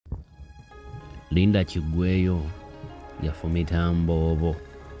Linda Kigweyo yafumita mboobo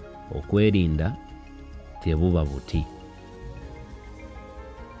okwerinda tebuba buti.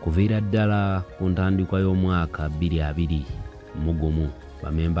 Kuviira ddala ku ntandikwa y'omwaka 2021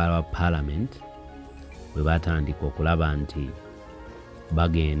 bamemba ba Parliament bwe batandika okulaba nti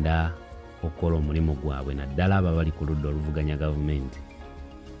bagenda okukola omulimu gwabwe naddala abo bali ku ludda oluvuganya gavumenti.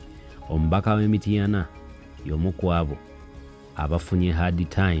 Omubaka w'Emityana y'omu ku abo abafunye hard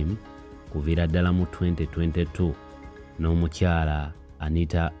time kuviira ddala mu 2022 n'omukyala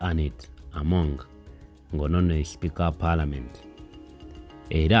Anita among ng'onono ye Speaker wa Parliament.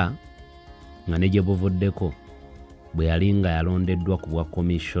 Era nga ne gye buvuddeko bwe yali nga yalondeddwa ku bwa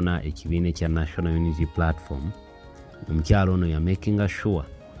Commissioner ekibiina ekya National Unity Platform, omukyala ono ya making sure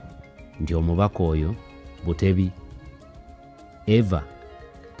nti omubaka oyo Butebi eva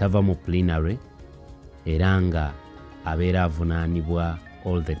tava mu plenary era nga abeera avunaanibwa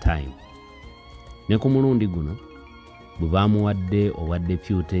all the time. Ne ku mulundi guno bwe baamuwadde owa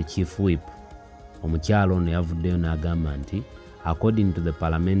deputy chief whip, omukyala ono yavuddeyo n'agamba nti according to the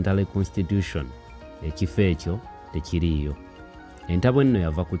parliamentary constitution ekifo ekyo tekiriiyo. Entabo enno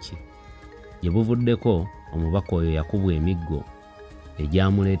yava ku ki? Gye buvuddeko omubaka oyo yakubwa emiggo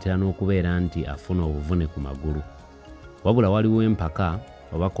egyamuleetera n'okubeera nti afuna obuvune ku magulu. Wabula waliwo empaka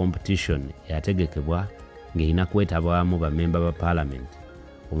oba competition eyategekebwa ng'erina kwetabwamu bamemba ba Parliament,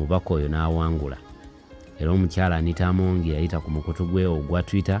 omubaka oyo n'awangula. Era omukyala Anita Amongi yayita ku mukutu gwe ogwa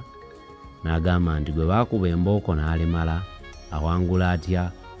Twitter n'agamba nti gwe baakuba embooko n'alemala awangula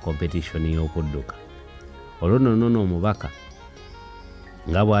atya competition y'okudduka. Olwo nno omubaka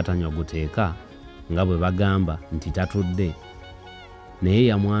nga bw'atanywa guteeka nga bwe bagamba nti tatudde, naye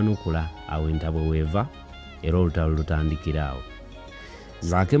yamwanukula awo entabo weeva era olutalo lutandikira awo.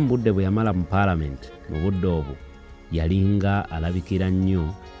 Zaake mu budde bwe yamala mu Parliament mu budde obwo yalinga alabikira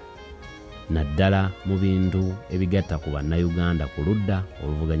nnyo naddala mu bintu ebigatta ku bannayuganda ku ludda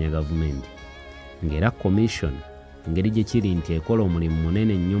oluvuganya gavumenti, ng'era commission ngeri gye kiri nti ekola omulimu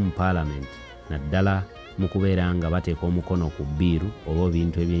munene nnyo mu Parliament naddala mu kubeera nga bateeka omukono ku bbiiru oba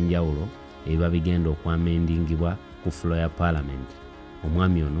ebintu eby'enjawulo ebiba bigenda okwamendingibwa ku floor ya Parliament.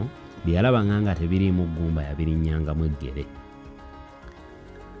 Omwami ono bye yalabanga nga tebiriimu ggumba yabirinyangamu eggere.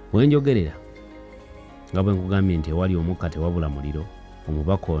 Wenjogerera nga bwe nkugambye nti ewali omukka tewabula muliro,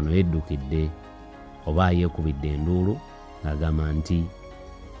 omubaka ono yeddukidde oba yeekubidde enduulu ng'agamba nti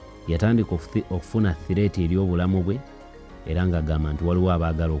yatandika okufuna threat eri obulamu bwe era ng'agamba nti waliwo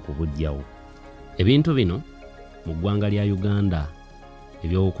abaagala okubuggyawo. Ebintu bino mu ggwanga lya Uganda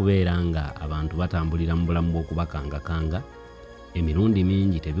eby'okubeera nga abantu batambulira mu bulamu bw'okubakangakanga emirundi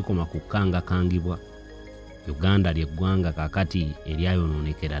mingi tebikoma ku kukangakangibwa. Uganda ly'eggwanga kaakati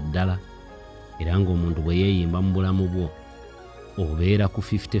eryayonoonekera ddala era ng'omuntu bwe yeeyimba mu bulamu bwo obeera ku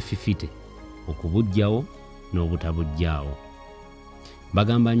 50-50 okubuggyawo n'obutabuggyaawo.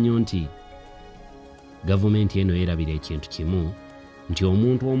 Bagamba nnyo nti gavumenti eno yeerabira ekintu kimu nti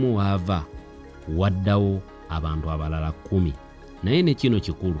omuntu omu waava waddawo abantu abalala 10, naye ne kino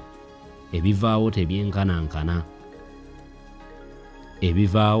kikulu ebivaawo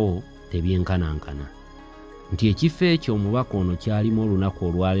tebyenkanankana nti ekifo ekyo omubaka ono kyalimu olunaku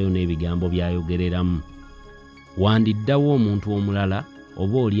olwaleero n'ebigambo by'ayogereramu wandiddawo omuntu omulala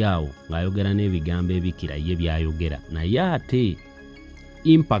oba oli awo ng'ayogera n'ebigambo ebikira ye by'ayogera, naye ate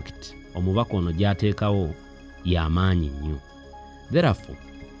impact omubaka ono gy'ateekawo y'amaanyi nnyo. Therefore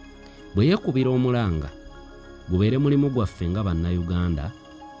bwe yeekubira omulanga gubeere mulimu gwaffe nga bannayuganda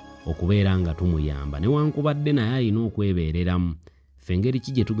okubeera nga tumuyamba, newankubadde naye alina okwebeereramu ffe engeri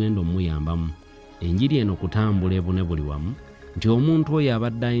ki gye tugenda omuyambamu enjiri eno kutambula ebune buli wamu, nti omuntu oyo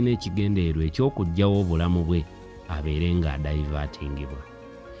abadde alina ekigendeerwa eky'okuggyawo obulamu bwe abeere ng'adaivatingibwa.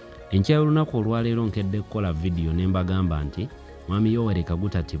 Enkya y'olunaku olwaleero nkedde kukola vidiyo ne mbagamba nti Mwami Yoweri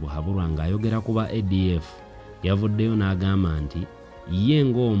Kaguta Tibuhaburwa ng'ayogera ku ba ADF yavuddeyo n'agamba nti ye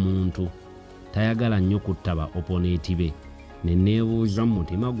ng'omuntu tayagala nnyo kutta ba opponenti be. Ne neebuuza mu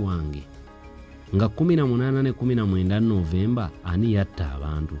mutima gwange nga 18 ne 19 Novemba ani yatta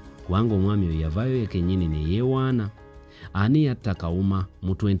abantu? Kubanga omwami oyo yavaayo yekennyini ne yeewaana. Ani yatta Kawuma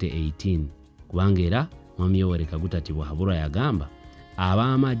mu 2018? Kubanga era Mwami Yoweri Kaguta Tibuhaburwa yagamba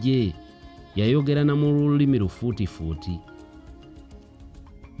ab'amagye yayogera na mu lulimi lufuutifuuti.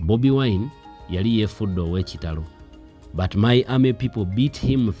 Bobi Wine yali yeefudde ow'ekitalo, but my army people beat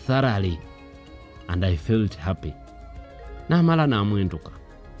him thoroughly and I felt happy. N'amala n'amwentuka.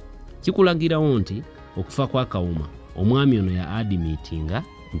 Kikulagirawo nti okufa kwa Kawuma omwami ono ya admitinga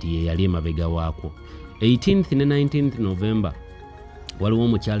nti ye yali emabega waakwo. 18th ne 19th November waliwo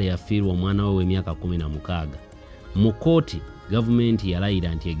omukyala yafiirwa omwana we w'emyaka 16 mu kooti gavumenti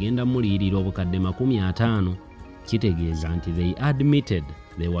yalayira nti egenda muliyirira obukadde 50, kitegeeza nti they admitted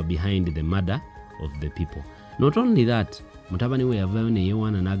they were behind the murder of the people. Not only that, mutabani we yavayo ne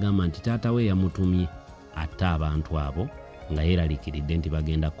yeewaana n'agamba nti taata we yamutumye atte abantu abo nga yeeraliikiridde nti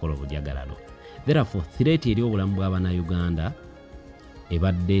bagenda kukola obujagalalo. Therefore, threat eri obulamu bw'Abannayuganda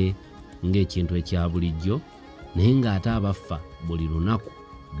ebadde ng'ekintu ekya bulijjo, naye ng'ate abafa buli lunaku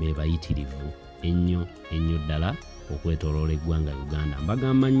be bayitirivu ennyo ddala okwetooloola eggwanga Uganda.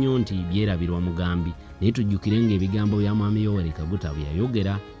 Mbagamba nnyo nti byerabirwa mugambi, naye tujjukire ng'ebigambo bya Mwami Yoweri Kaguta bye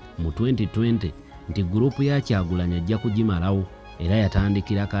yayogera mu 2020 nti gurupu ya Kyagulanyi ajja kugimalawo era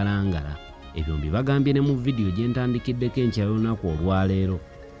yatandikira Kalangala. Ebyo mbibagambye ne mu vidiyo gye ntandikiddeko enkya y'olunaku olwaleero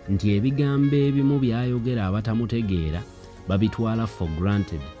nti ebigambo ebimu byayogera abatamutegeera babitwala for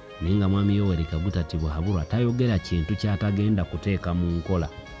granted, naye nga Mwami Yoweri Kaguta tibwahabulwa tayogera kintu kyatagenda kuteeka mu nkola.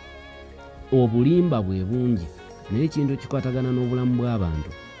 Obulimba bwe bungi, naye ekintu kikwatagana n'obulamu bw'abantu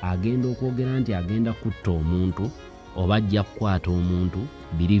agenda okwogera nti agenda kutta omuntu oba ajja kukwata omuntu,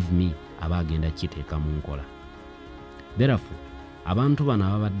 believe me, aba agenda kiteeka mu nkola. Therefore, abantu bano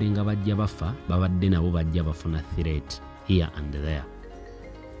ababadde nga bajja bafa babadde nabo bajja bafuna threat here and there.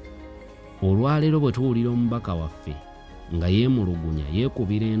 Olwaleero bwe tuwulira omubaka waffe nga yeemulugunya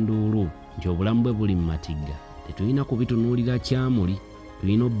yeekubira enduulu nti obulamu bwe buli mu matigga, tetulina kubitunuulira kyamuli,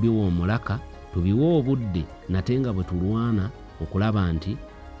 tulina obbiwa omulaka, tubiwe obudde, nate nga bwe tulwana okulaba nti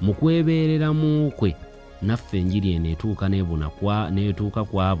mu kwebeereramu kwe naffe enjiri eno neetuuka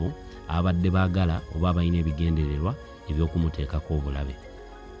ku abo abadde baagala oba abalina ebigendererwa eby'okumuteekako obulabe.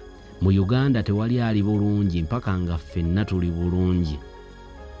 Mu Uganda tewali ali bulungi mpaka nga ffenna tuli bulungi.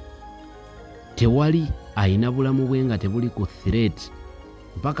 Tewali ayina bulamu bwe nga tebuli ku threat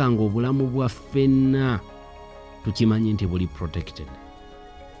mpaka nga obulamu bwa ffenna tukimanyi nti buli protected.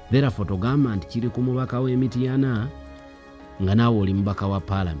 Therefore, togamba nti kiri ku mubaka w'Emityana nga naawe oli mubaka wa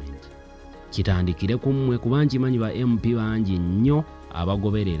Parliament. Kitandikire ku mmwe kuba nkimanyi ba MP bangi nnyo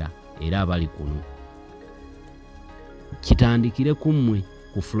abagoberera era abali kuno. Kitandikire ku mmwe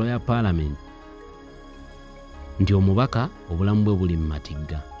ku floor ya Parliament nti omubaka obulamu bwe buli mu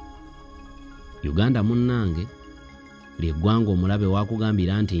matigga. Uganda munnange ly'eggwanga omulabe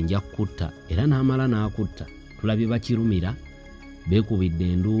wakugambira nti nja kutta era n'amala n'akutta. Tulabye bakirumira beekubidde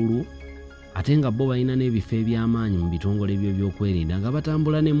enduulu ate nga bo balina n'ebifo eby'amaanyi mu bitongole byo by'okwerinda nga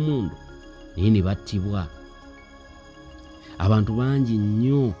batambula n'emmundu naye ne battibwa. Abantu bangi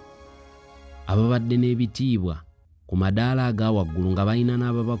nnyo ababadde n'ebitiibwa ku madaala aga waggulu nga balina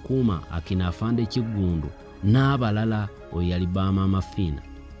n'ababakuuma akina Afande Kiggundu n'abalala oyo yali Bamaama Fiina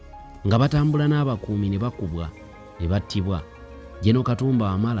nga batambula n'abakuumi ne bakubwa ne battibwa. Jeno Katumba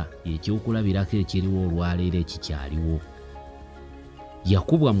Wamala ekyokulabirako ekiriwo olwaleero ekikyaliwo.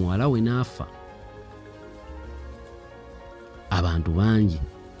 Yakubwa muwala we n'afa. Abantu bangi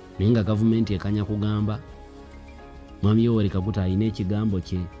naye nga gavumenti ekanya kugamba Mwami Yoweri Kaguta alina ekigambo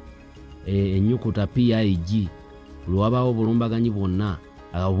kye ennyukuta PIG lwabaawo obulumbaganyi bwonna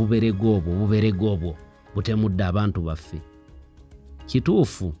obuberege obwo butemudde abantu baffe.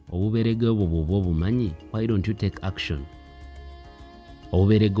 Kituufu obuberege obwo bw'oba obumanyi, why don't you take action?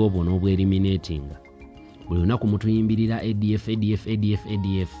 Obuberege obwo n'obweliminatinga buli lunaku mutuyimbirira ADF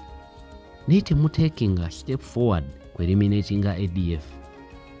naye temuteekinga step forward ku eliminatinga ADF.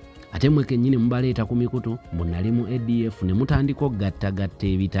 Ate mwe kennyini mubaleeta ku mikutu munali mu ADF ne mutandika okugattagatta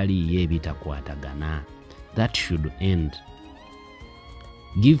ebitaliiyo ebitakwatagana. That should end.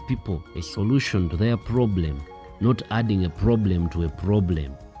 Give people a solution to their problem, not adding a problem to a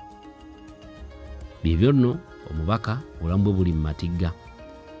problem. Bibyo nno omubaka obulamu bwe buli mu matigga.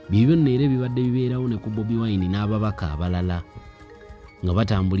 Bibyo nno era bibadde bibeerawo ne ku Bobi Wine n'ababaka abalala nga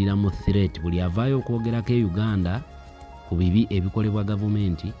batambulira mu threat. Buli avaayo okwogerako e Uganda ku bibi ebikolebwa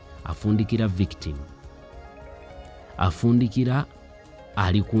gavumenti afundikira victim, afundikira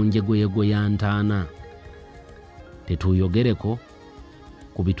ali ku njegoyego ya ntaana. Tetuyogereko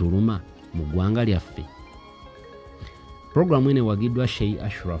ku bituluma mu ggwanga lyaffe. Programu ene wagiddwa Sheikh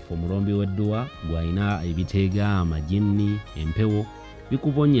Ashraf omulombi w'edduwa gw'alina ebiteega amajinni empewo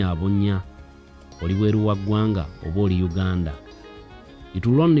bikubonyaabonya oli bweru wa ggwanga oba oli Uganda. It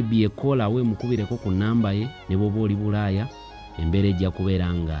will only be a call away mukubireko ku namba ye ne bw'oba oli Bulaaya embeera ejja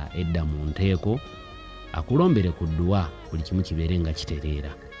kubeera nga edda mu nteeko akulombere ku dduwa buli kimu kibeere nga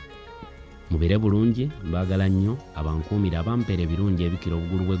kitereera. Mubere bulungi, mbaagala nnyo abankuumira abampeera ebirungi ebikira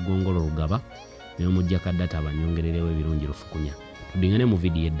obugulu bw'eggongolo Lugaba ne mujja kaddata abanyongererewo ebirungi Lufukunya. Tuddingane mu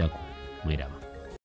vidiyo eddako. Mweraba.